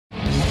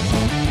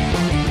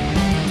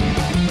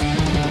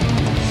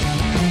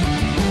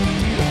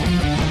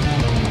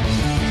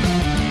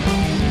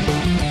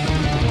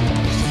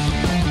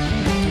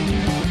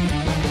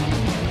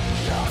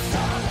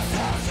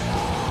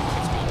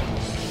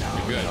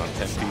around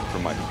 10 feet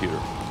from my computer.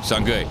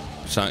 Sound good.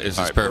 This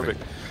is perfect.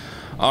 Perfect.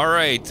 All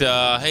right.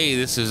 Hey,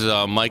 this is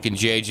Mike and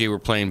JJ. We're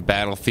playing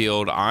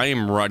Battlefield. I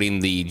am running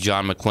the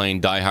John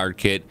McClane Die Hard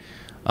kit.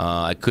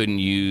 I couldn't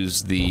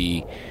use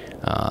the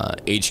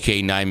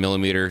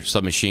HK9mm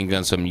Submachine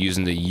gun, so I'm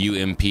using the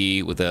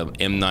UMP with a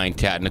M9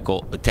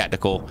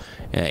 tactical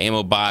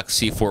ammo box,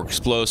 C4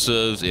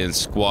 explosives, and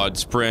squad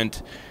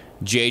sprint.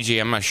 JJ,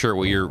 I'm not sure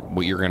what you're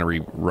going to be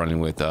running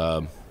with.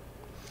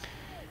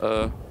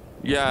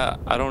 Yeah,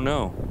 I don't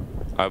know.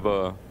 I've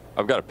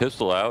got a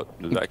pistol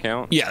out. Does that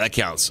count? Yeah, that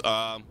counts.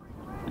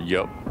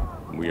 Yep.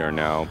 We are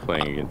now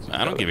playing against each I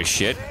don't other. give a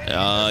shit.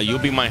 You'll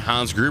be my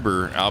Hans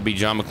Gruber. I'll be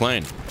John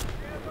McClane.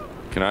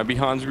 Can I be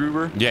Hans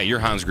Gruber? Yeah, you're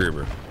Hans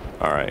Gruber.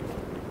 All right.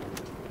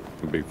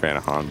 I'm a big fan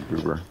of Hans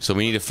Gruber. So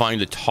we need to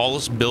find the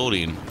tallest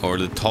building or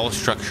the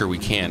tallest structure we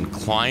can,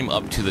 climb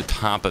up to the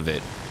top of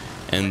it,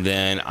 and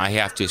then I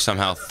have to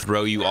somehow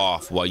throw you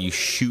off while you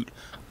shoot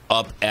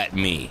up at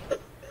me.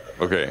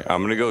 Okay,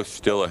 I'm gonna go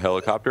steal a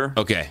helicopter.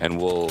 Okay. And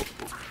we'll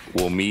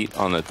meet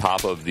on the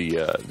top of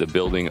the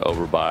building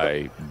over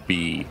by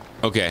B.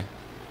 Okay.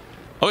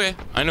 Okay,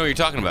 I know what you're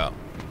talking about.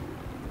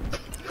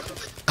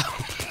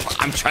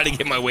 I'm trying to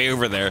get my way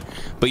over there,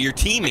 but your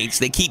teammates,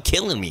 they keep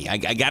killing me. I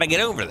gotta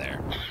get over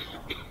there.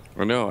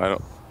 Oh, no,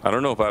 I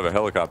don't know if I have a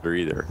helicopter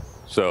either.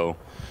 So,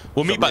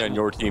 well, somebody on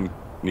your team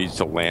needs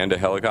to land a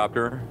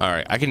helicopter. All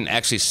right, I can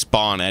actually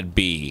spawn at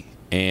B,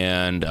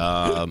 and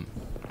I'm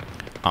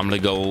gonna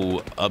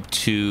go up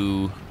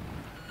to.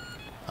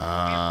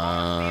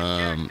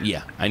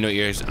 Yeah, I know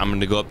yours. I'm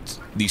gonna go up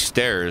these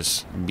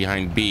stairs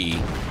behind B,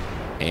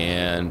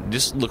 and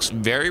this looks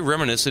very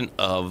reminiscent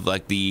of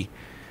like the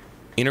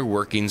inner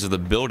workings of the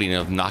building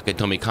of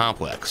Nakatomi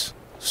Complex.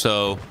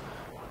 So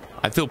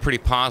I feel pretty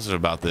positive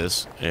about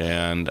this,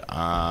 and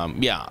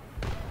yeah,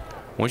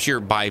 once you're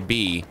by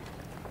B,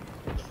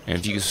 and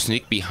if you can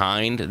sneak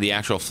behind the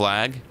actual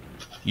flag,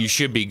 you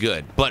should be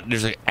good. But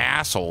there's an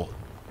asshole,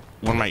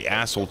 one of my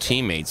asshole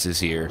teammates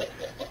is here,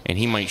 and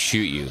he might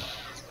shoot you.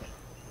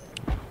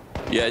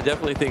 Yeah, I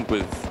definitely think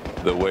with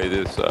the way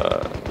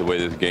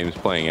this game's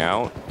playing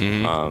out,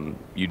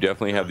 you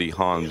definitely have the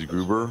Hans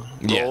Gruber role.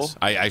 Yes,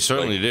 I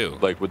certainly do.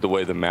 Like with the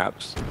way the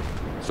maps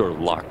sort of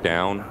lock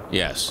down.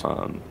 Yes.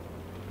 I'm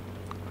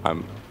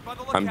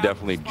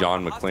definitely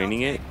John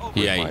McClaning it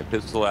with my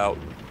pistol out,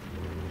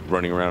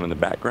 running around in the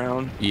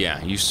background.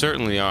 Yeah, you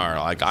certainly are.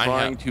 Like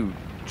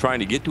trying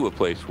to get to a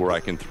place where I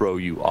can throw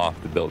you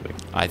off the building.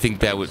 I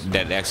think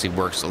that actually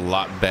works a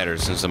lot better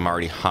since I'm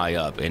already high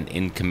up and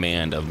in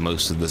command of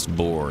most of this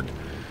board.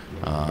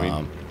 I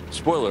mean,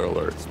 spoiler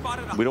alert,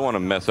 we don't want to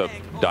mess up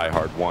Die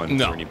Hard 1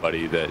 for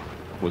anybody that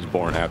was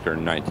born after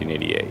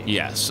 1988.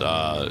 Yes.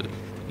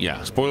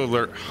 Yeah, spoiler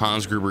alert,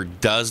 Hans Gruber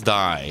does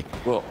die.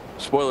 Well,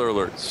 spoiler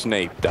alert,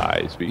 Snape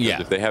dies,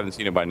 because if they haven't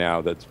seen it by now,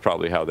 that's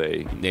probably how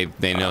they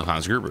know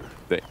Hans Gruber.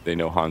 They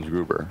know Hans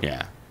Gruber.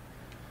 Yeah.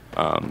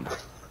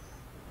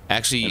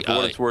 Actually, for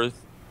what it's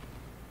worth,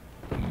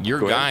 your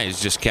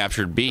guys just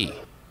captured B,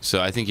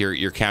 so I think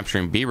you're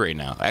capturing B right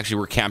now. Actually,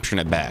 we're capturing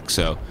it back,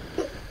 so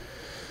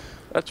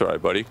that's all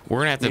right, buddy. We're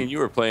gonna have to. I mean, you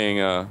were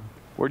playing.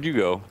 Where'd you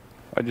go?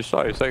 I just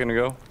saw you a second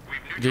ago.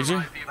 Did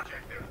you?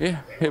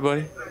 Yeah. Hey,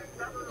 buddy.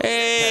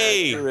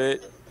 Hey.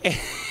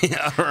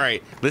 All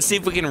right. Let's see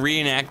if we can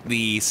reenact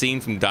the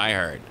scene from Die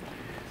Hard.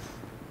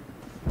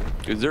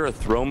 Is there a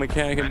throw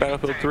mechanic in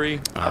Battlefield 3?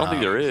 I don't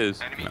think there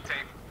is. No.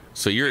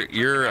 So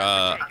you're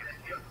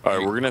all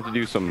right, we're gonna have to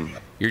do some.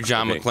 You're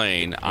John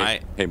McClane.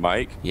 Hey,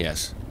 Mike.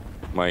 Yes.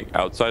 Mike,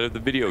 outside of the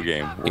video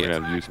game, we're gonna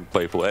have to do some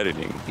playful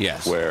editing.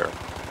 Yes. Where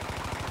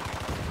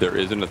there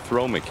isn't a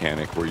throw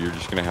mechanic where you're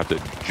just gonna have to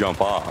jump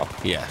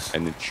off. Yes.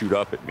 And then shoot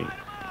up at me.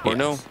 Or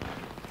no,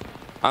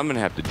 I'm gonna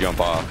have to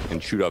jump off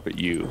and shoot up at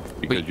you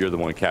because you're the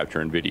one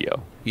capturing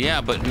video. Yeah,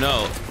 but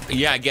no.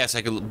 Yeah, I guess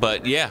I could.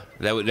 But yeah,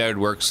 that would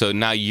work. So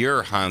now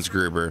you're Hans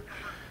Gruber.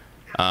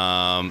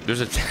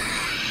 There's a.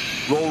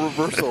 Roll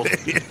reversal.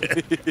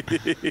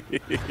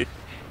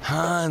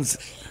 Hans.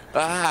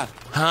 Hans.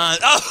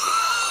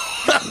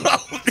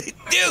 Oh,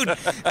 dude,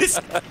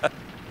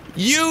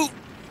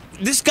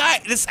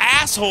 this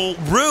asshole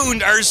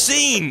ruined our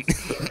scene.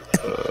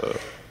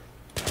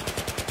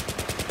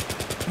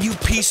 You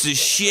piece of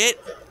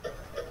shit.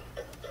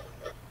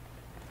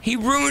 He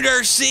ruined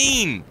our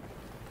scene.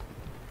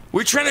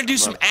 We're trying to do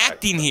some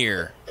acting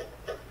here.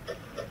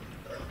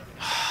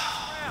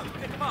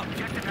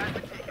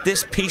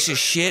 This piece of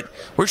shit.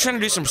 We're trying to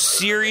do some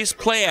serious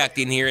play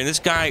acting here, and this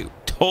guy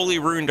totally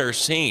ruined our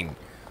scene.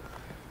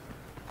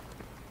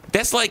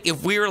 That's like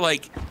if we were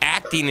like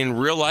acting in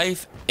real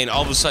life, and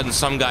all of a sudden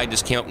some guy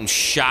just came up and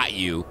shot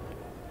you,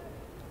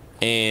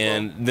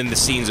 and then the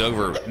scene's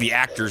over. The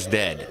actor's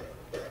dead.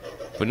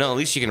 But no, at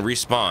least you can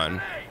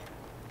respawn.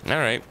 All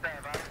right.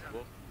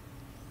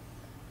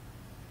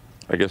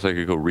 I guess I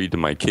could go read to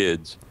my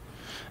kids.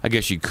 I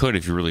guess you could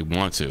if you really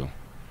want to.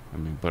 I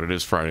mean, but it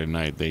is Friday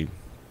night.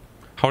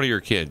 How old are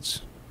your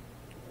kids?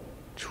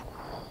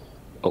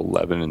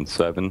 11 and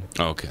 7.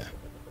 Okay.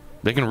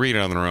 They can read it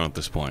on their own at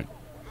this point.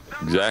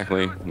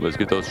 Exactly. Let's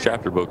get those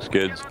chapter books,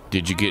 kids.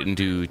 Did you get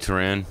into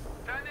Tehran?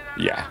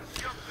 Yeah.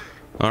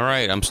 All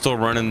right, I'm still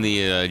running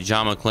the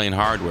John McClane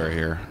hardware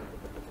here,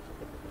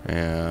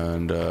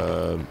 and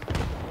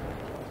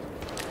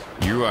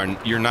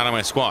you're not on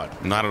my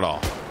squad, not at all.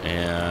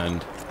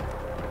 And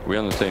we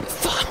on the same.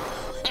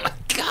 Oh my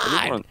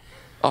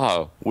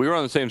God! We were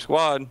on the same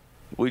squad.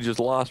 We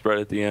just lost right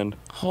at the end.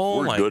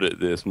 We're good at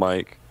this,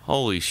 Mike.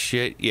 Holy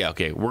shit! Yeah,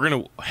 okay, we're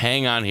gonna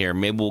hang on here.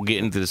 Maybe we'll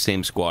get into the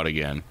same squad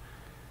again.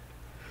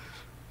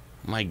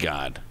 My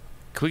God.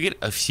 Can we get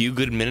a few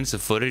good minutes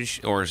of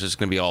footage, or is this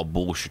going to be all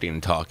bullshitting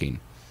and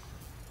talking?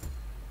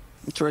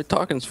 That's right,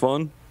 talking's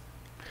fun.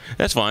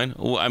 That's fine.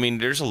 Well, I mean,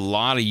 there's a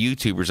lot of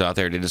YouTubers out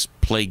there that just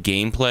play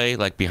gameplay,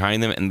 like,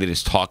 behind them, and they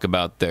just talk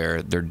about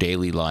their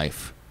daily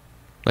life.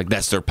 Like,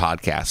 that's their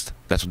podcast.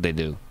 That's what they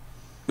do.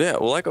 Yeah,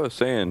 well, like I was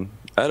saying,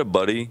 I had a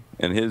buddy,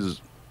 and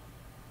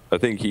I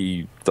think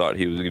he thought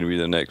he was going to be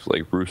the next,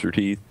 like, Rooster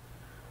Teeth.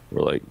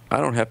 We're like, I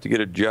don't have to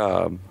get a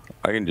job.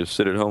 I can just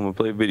sit at home and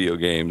play video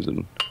games,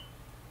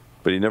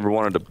 but he never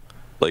wanted to,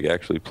 like,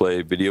 actually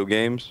play video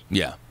games.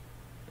 Yeah.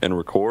 And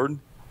record.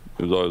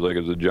 It was always like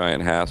it was a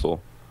giant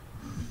hassle.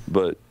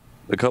 But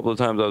a couple of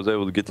times I was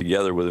able to get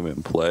together with him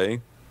and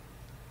play,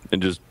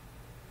 and just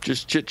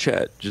chit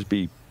chat, just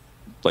be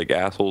like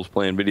assholes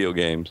playing video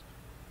games.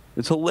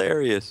 It's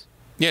hilarious.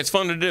 Yeah, it's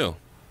fun to do.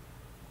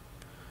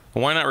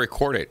 Well, why not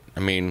record it? I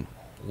mean,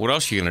 what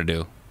else are you gonna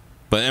do?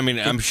 But I mean,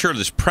 I'm sure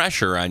there's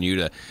pressure on you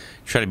to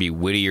try to be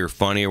witty or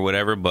funny or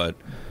whatever, but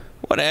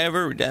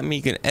whatever. I mean,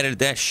 you can edit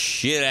that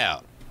shit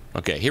out.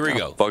 Okay, here we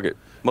go. Fuck it.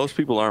 Most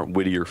people aren't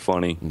witty or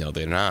funny. No,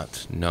 they're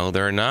not. No,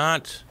 they're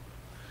not.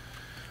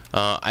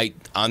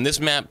 On this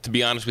map, to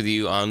be honest with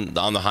you, on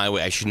the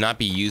highway, I should not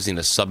be using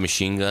a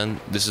submachine gun.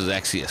 This is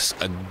actually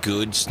a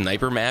good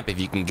sniper map if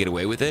you can get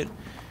away with it.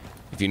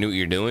 If you knew what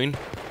you're doing.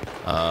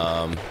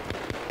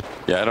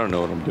 Yeah, I don't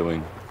know what I'm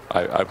doing.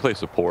 I play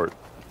support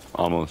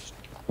almost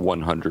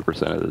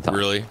 100% of the time.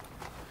 Really?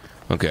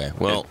 Okay.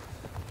 Well,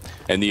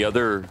 and the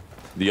other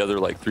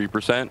like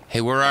 3%.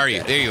 Hey, where are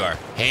you? There you are.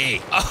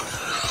 Hey.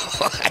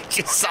 Oh, I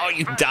just saw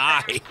you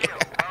die.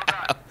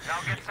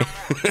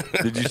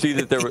 Did you see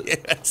that there were,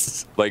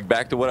 yes. Like,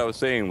 back to what I was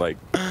saying, like,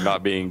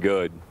 not being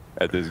good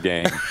at this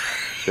game.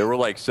 There were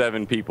like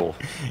 7 people.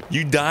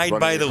 You died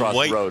by the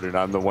white road, and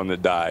I'm the one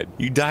that died.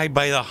 You died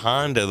by the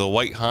Honda, the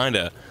white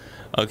Honda.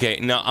 Okay,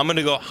 now I'm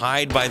gonna go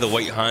hide by the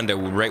white Honda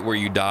right where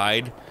you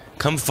died.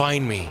 Come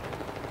find me.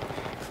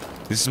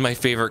 This is my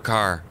favorite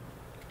car.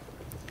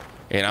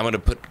 And I'm gonna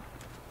put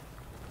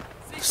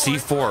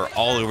C4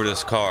 all over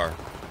this car.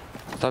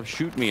 Stop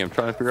shooting me. I'm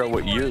trying to figure out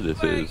what year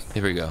this is.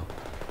 Here we go.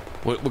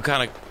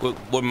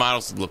 What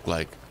models does it look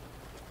like?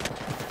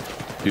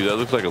 Dude, that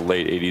looks like a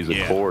late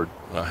 80s Accord.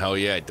 Oh, hell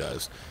yeah, it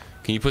does.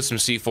 Can you put some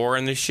C4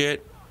 in this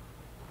shit?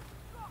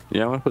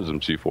 Yeah, I'm gonna put some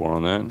C4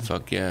 on that.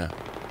 Fuck yeah.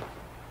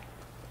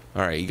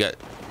 Alright,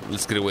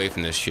 let's get away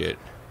from this shit.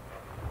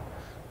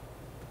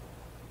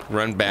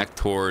 Run back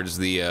towards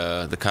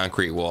the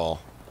concrete wall.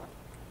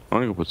 I'm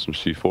gonna go put some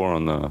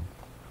C4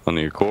 on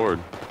the Accord.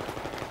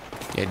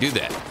 Yeah, do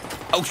that.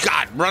 Oh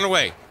God, run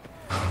away.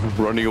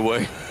 Running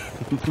away.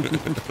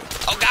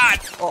 Oh God!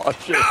 Oh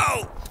shit!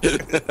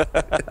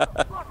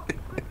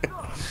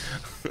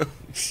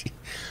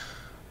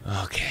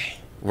 No! Okay,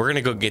 we're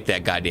gonna go get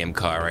that goddamn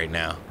car right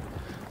now.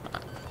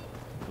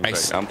 Okay,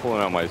 I'm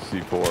pulling out my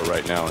C4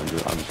 right now, and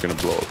I'm just gonna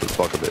blow up the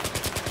fuck of it.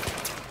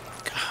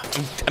 God,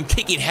 I'm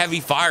taking heavy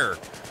fire.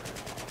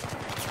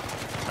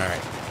 All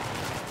right.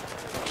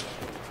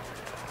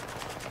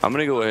 I'm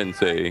gonna go ahead and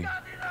say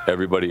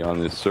everybody on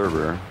this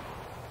server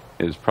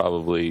is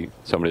probably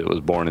somebody that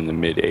was born in the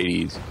mid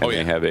 80s. And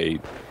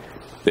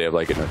they have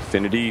like an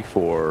affinity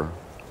for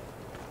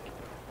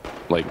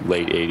like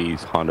late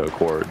 80s Honda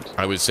Accords.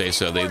 I would say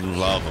so. They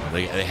love them.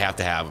 They have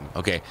to have them.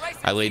 Okay,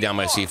 I laid down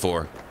my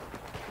C4.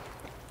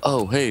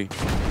 Oh, hey,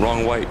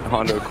 wrong white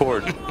Honda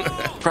Accord.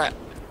 Crap.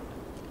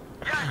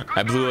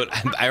 I blew it.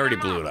 I already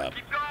blew it up.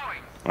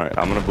 All right,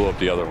 I'm gonna blow up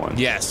the other one.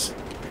 Yes.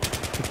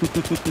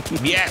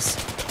 Yes.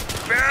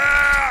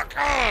 Ah,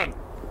 God.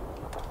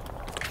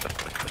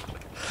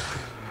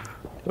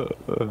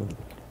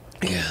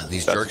 Yeah,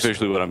 these That's jerks.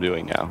 officially what I'm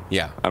doing now.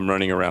 Yeah. I'm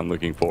running around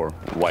looking for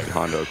white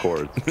Honda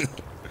Accords.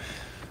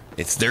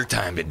 It's their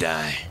time to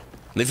die.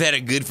 They've had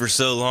it good for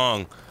so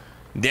long.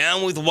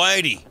 Down with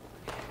Whitey.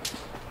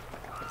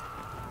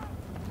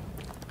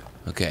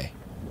 Okay.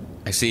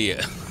 I see you.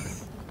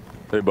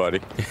 Hey, buddy.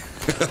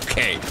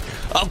 Okay.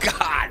 Oh,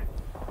 God.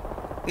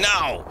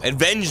 No.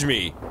 Avenge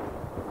me.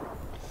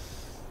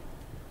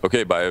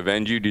 Okay, by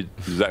avenge you,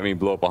 does that mean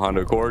blow up a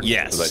Honda Accord?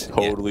 Yes. 'Cause I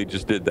totally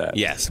just did that.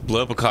 Yes.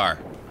 Blow up a car.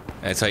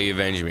 That's how you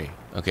avenge me.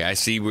 Okay, I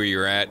see where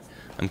you're at.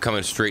 I'm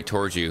coming straight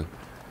towards you.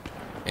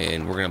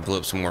 And we're going to blow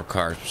up some more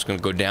cars. We're just going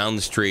to go down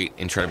the street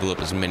and try to blow up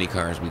as many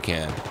cars as we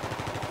can.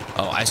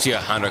 Oh, I see a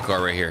Honda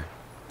car right here.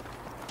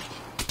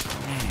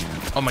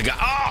 Oh, my God.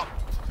 Oh!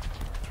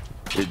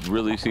 It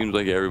really seems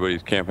like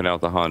everybody's camping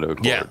out the Honda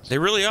Accords. Yeah, they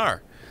really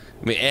are.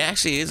 I mean, it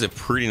actually is a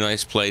pretty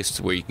nice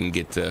place where you can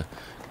get to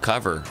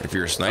cover if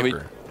you're a sniper. I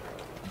mean,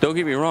 Don't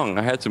get me wrong,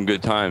 I had some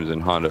good times in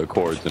Honda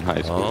Accords in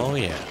high school. Oh,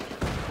 yeah.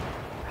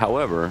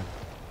 However,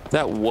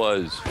 that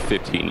was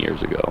 15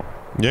 years ago.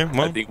 Yeah,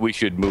 well, I think we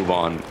should move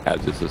on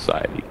as a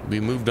society. we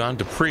moved on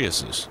to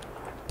Priuses.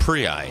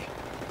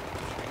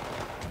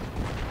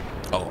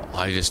 Oh,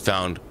 I just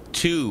found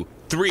 2,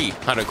 3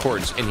 Honda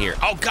Accords in here.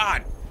 Oh,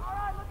 God!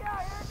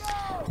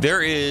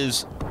 There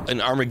is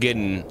an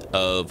Armageddon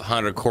of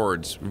Honda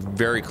Accords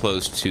very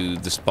close to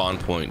the spawn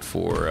point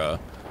for...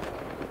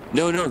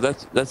 No,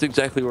 that's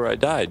exactly where I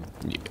died.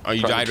 Oh,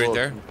 you died right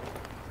there?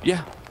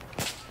 Yeah.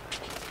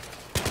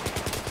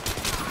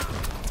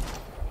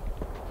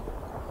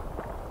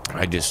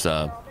 I just,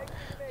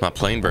 not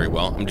playing very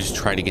well. I'm just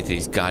trying to get to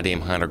these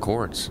goddamn Honda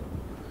Accords.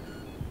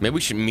 Maybe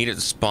we should meet at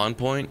the spawn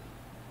point?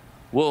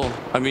 Well,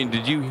 I mean,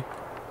 did you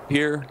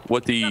hear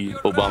what the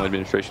Obama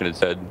administration had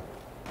said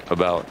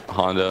about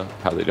Honda,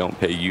 how they don't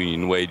pay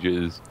union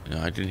wages?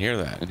 No, I didn't hear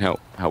that. And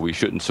how we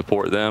shouldn't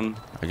support them?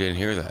 I didn't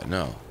hear that,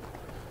 no.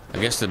 I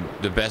guess the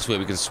best way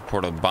we can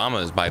support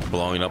Obama is by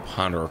blowing up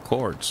Honda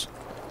Accords.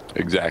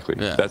 Exactly.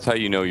 Yeah. That's how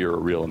you know you're a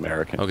real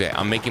American. Okay,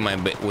 I'm making my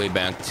way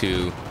back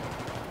to...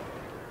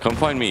 Come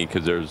find me,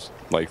 because there's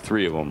like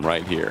 3 of them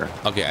right here.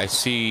 Okay, I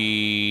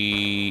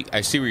see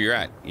where you're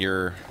at.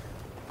 You're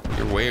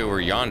way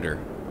over yonder.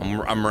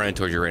 I'm running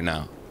towards you right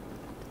now.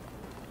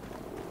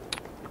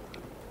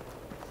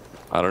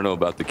 I don't know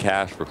about the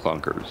cash for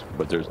clunkers,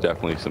 but there's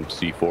definitely some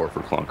C4 for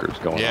clunkers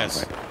going on.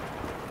 Yes. Right.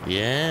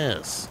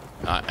 Yes.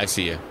 I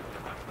see you.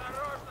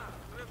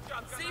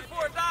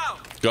 C4 down.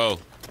 Go.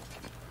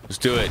 Let's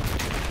do it.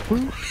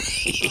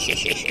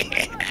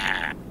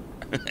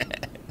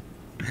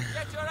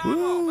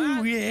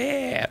 Woo,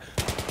 yeah.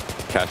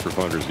 Cash for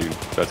clunkers, dude.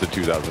 That's a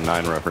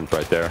 2009 reference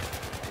right there.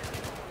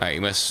 All right,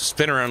 you must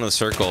spin around in a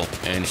circle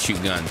and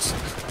shoot guns.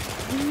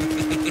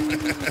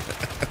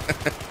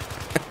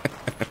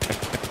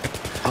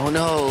 Oh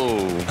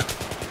no!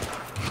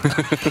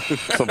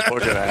 Some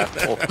fucking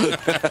asshole.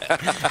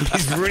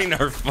 He's ruining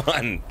our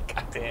fun.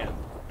 God damn.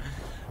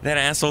 That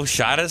asshole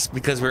shot us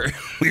because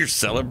we're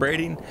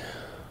celebrating.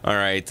 All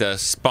right,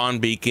 spawn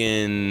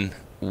beacon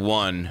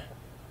 1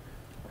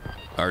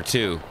 or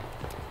 2,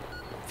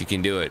 if you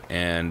can do it,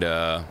 and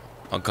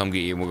I'll come get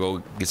you. We'll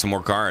go get some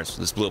more cars.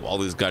 Let's blow up all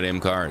these goddamn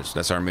cars.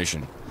 That's our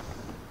mission.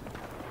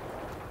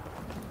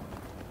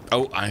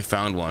 Oh, I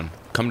found one.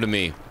 Come to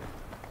me.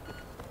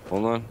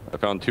 Hold on, I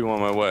found 2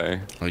 on my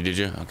way. Oh, did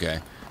you? Okay.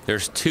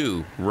 There's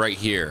 2 right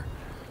here.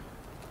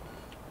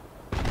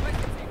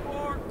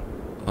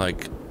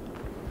 Like,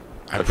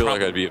 I feel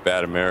like I'd be a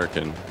bad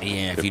American.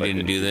 Yeah, if you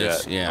didn't do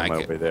this, yeah, on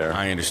my way there.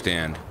 I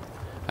understand.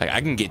 I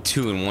can get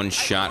 2 in one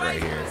shot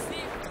right here.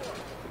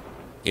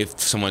 If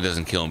someone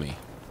doesn't kill me.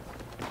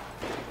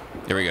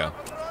 There we go.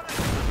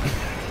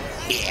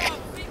 Yeah.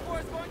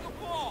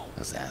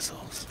 Those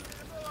assholes.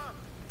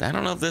 I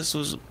don't know if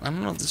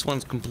this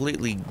one's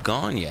completely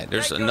gone yet.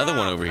 There's another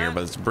one over here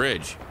by this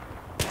bridge.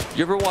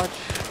 You ever watch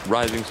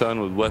Rising Sun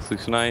with Wesley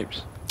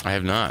Snipes? I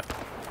have not.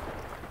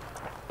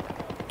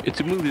 It's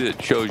a movie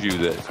that shows you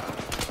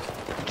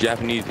that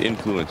Japanese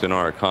influence in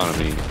our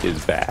economy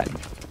is bad.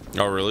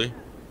 Oh, really?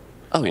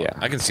 Oh, yeah.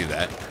 I can see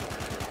that.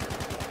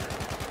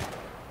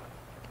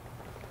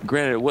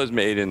 Granted, it was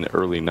made in the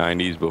early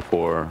 90s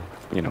before,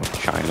 you know,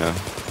 China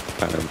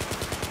kind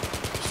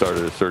of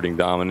started asserting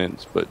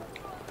dominance, but,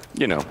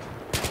 you know,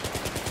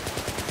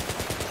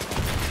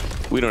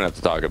 we don't have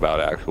to talk about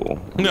actual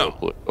real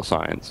political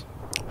science.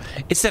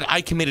 It said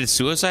I committed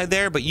suicide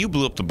there, but you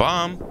blew up the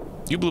bomb.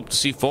 You blew up the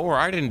C4.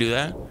 I didn't do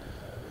that.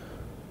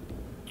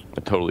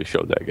 I totally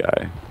showed that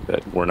guy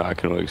that we're not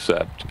going to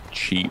accept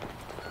cheap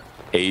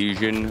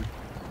Asian,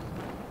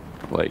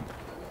 like,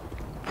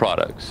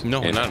 products.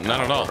 No, not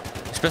at all.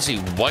 Especially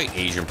white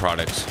Asian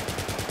products.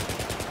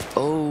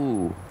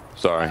 Oh,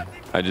 sorry.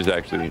 I just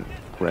actually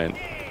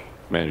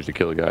managed to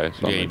kill a guy,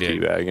 so I'm going to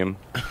teabag him.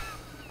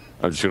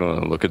 I'm just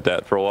going to look at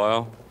that for a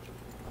while.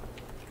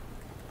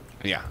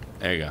 Yeah,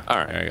 there you go. All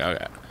right. There you go.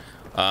 Okay.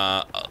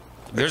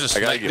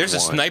 There's a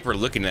sniper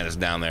looking at us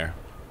down there.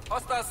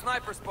 Hostile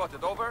sniper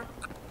spotted. Over.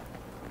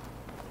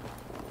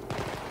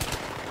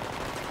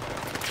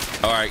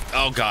 All right.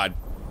 Oh God.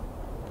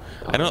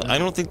 I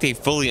don't think they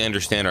fully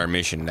understand our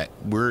mission. That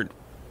we're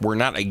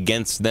not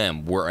against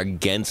them. We're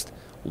against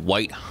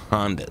white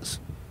Hondas.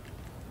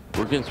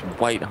 We're against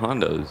white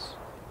Hondas.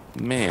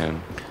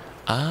 Man.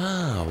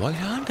 Ah, white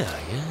Honda,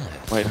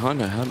 yes. White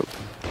Honda, how do...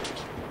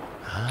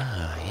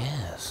 Ah,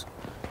 yes.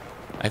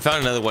 I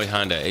found another white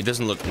Honda. It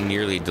doesn't look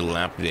nearly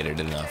dilapidated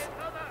enough.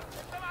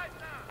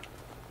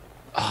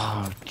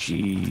 Oh,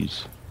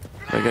 jeez.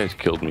 That guy's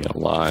killed me a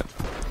lot.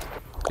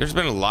 There's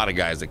been a lot of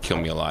guys that kill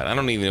me a lot. I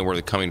don't even know where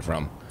they're coming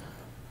from.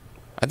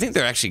 I think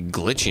they're actually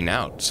glitching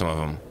out, some of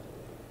them.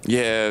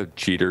 Yeah,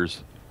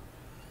 cheaters.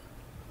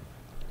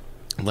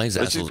 Let's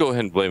just go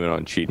ahead and blame it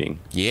on cheating.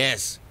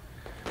 Yes.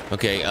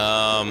 Okay,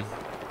 I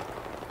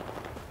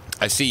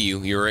see you.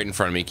 You're right in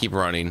front of me. Keep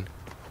running.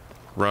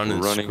 Run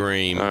and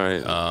scream. All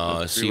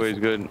right. Freeway's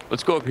good.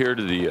 Let's go up here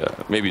to the,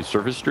 maybe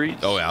surface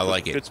streets. Oh, yeah, I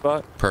like it. Good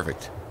spot.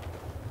 Perfect.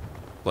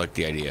 Like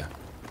the idea.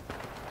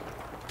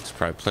 There's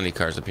probably plenty of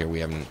cars up here we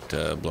haven't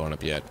blown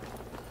up yet.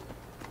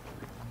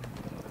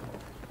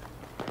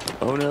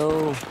 Oh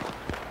no!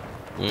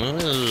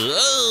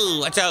 Oh,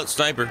 watch out,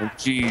 sniper! Oh,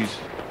 jeez.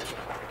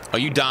 Oh,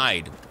 you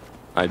died.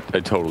 I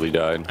totally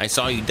died. I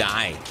saw you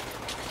die.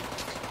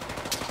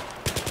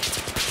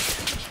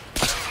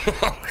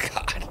 Oh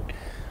God!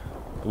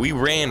 We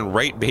ran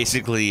right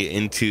basically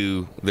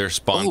into their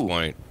spawn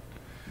point.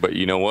 But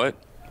you know what?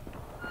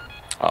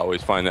 I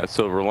always find that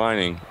silver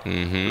lining.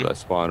 Mm-hmm. I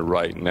spawned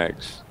right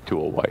next to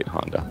a white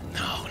Honda.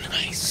 Oh,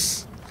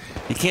 nice.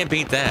 You can't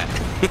beat that.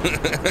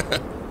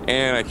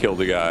 And I killed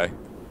a guy.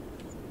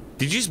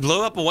 Did you just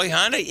blow up a white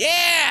Honda?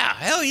 Yeah!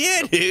 Hell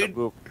yeah, dude!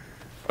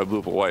 I blew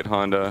up a white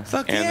Honda.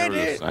 Fuck and yeah, there was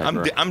a dude!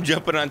 sniper. I'm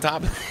jumping on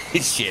top of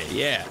this shit.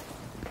 Yeah.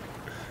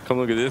 Come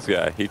look at this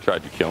guy. He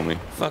tried to kill me.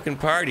 Fucking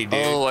party, dude.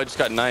 Oh, I just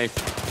got knifed.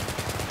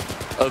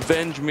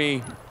 Avenge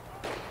me.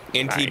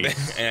 And,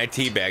 Nice. and I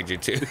teabagged you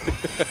too.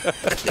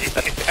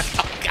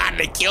 Oh God,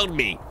 they killed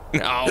me.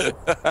 No.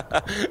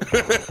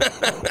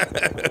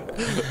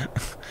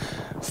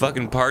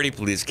 Fucking party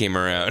police came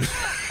around.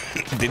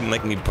 Didn't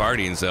like me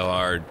partying so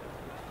hard.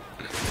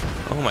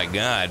 Oh my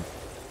God.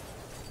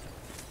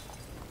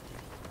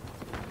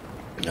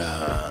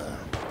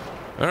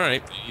 All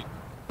right.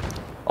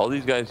 All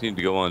these guys need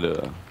to go on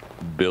to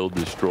Build,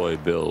 Destroy,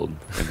 Build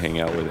and hang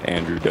out with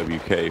Andrew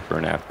WK for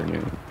an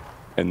afternoon.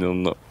 And they'll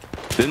know.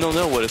 Then they'll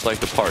know what it's like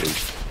to party.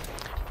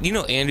 You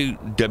know, Andrew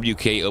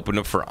WK opened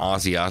up for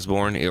Ozzy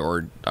Osbourne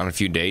or on a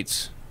few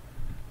dates,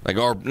 like,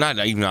 or not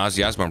even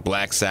Ozzy Osbourne,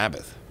 Black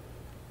Sabbath.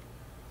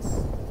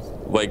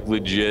 Like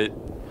legit.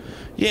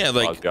 Yeah,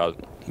 like Ozzy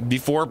Osbourne.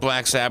 before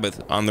Black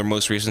Sabbath on their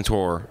most recent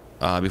tour,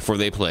 before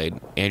they played,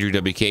 Andrew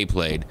WK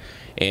played,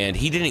 and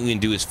he didn't even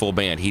do his full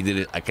band. He did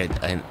it like a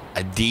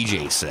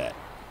DJ set.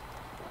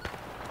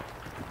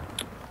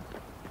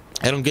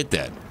 I don't get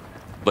that.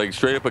 Like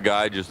straight up a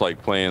guy just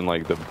like playing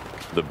like the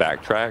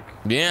backtrack.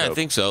 Yeah, I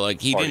think so.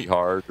 Like he Party didn't.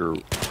 hard or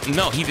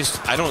No, he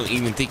just. I don't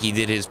even think he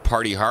did his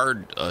party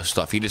hard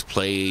stuff. He just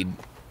played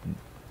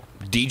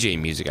DJ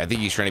music. I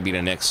think he's trying to be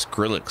the next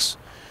Skrillex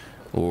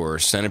or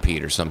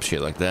Centipede or some shit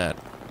like that.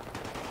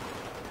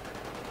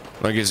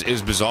 Like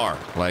it's bizarre.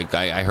 Like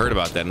I heard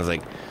about that and I was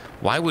like,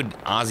 why would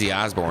Ozzy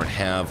Osbourne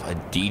have a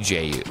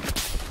DJ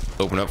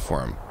open up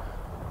for him?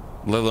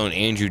 Let alone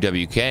Andrew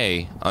WK.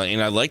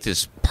 And I liked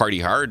his Party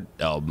Hard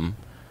album,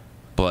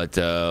 but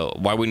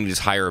why wouldn't you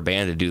just hire a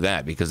band to do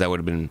that? Because that would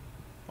have been,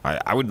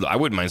 I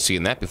wouldn't mind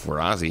seeing that before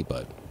Ozzy.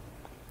 But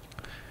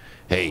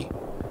hey,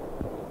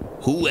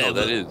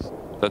 whoever.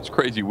 No, that's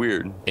crazy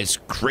weird. It's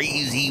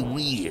crazy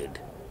weird.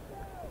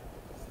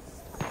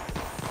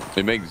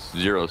 It makes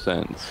zero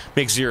sense.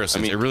 Makes zero sense.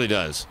 I mean, it really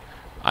does.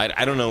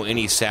 I don't know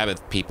any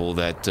Sabbath people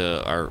that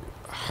are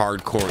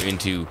hardcore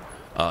into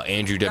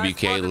Andrew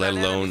WK, let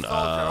alone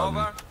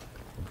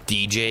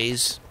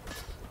DJs.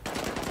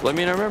 Well, I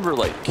mean, I remember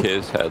like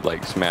Kiss had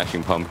like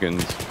Smashing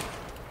Pumpkins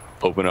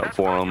open up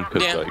for them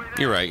because Yeah, like,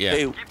 you're right. Yeah,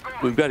 hey,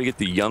 we've got to get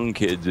the young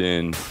kids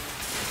in.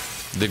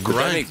 the But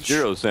that makes grunge.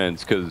 zero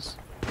sense because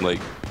like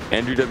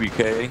Andrew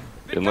WK,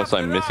 unless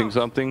I'm missing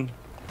something,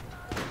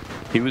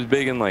 he was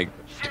big in like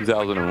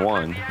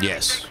 2001.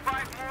 Yes,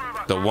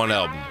 the one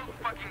album.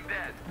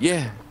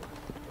 Yeah,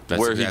 That's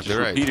where exactly he just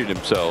right. repeated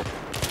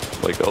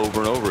himself like over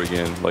and over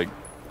again. Like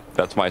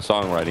that's my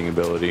songwriting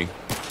ability.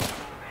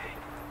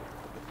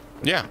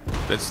 Yeah,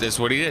 that's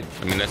what he did.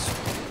 I mean, that's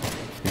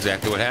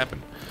exactly what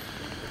happened.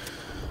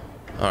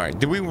 All right,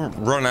 did we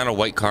run out of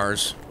white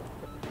cars?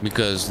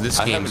 Because this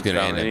I game's haven't going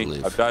to found end, I any.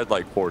 believe. I've died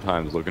like 4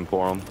 times looking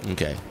for them.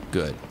 Okay,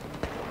 good.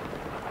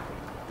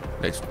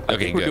 I Okay,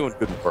 think we're good. doing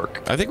good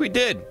work. I think we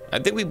did. I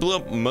think we blew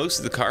up most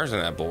of the cars on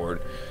that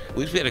board. At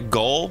least we had a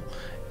goal.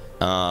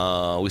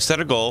 We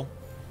set a goal.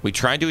 We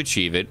tried to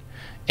achieve it.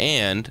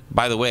 And,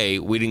 by the way,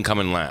 we didn't come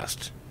in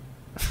last.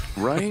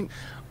 Right?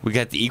 We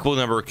got the equal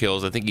number of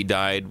kills. I think he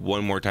died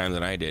one more time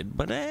than I did.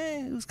 But,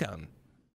 who's counting?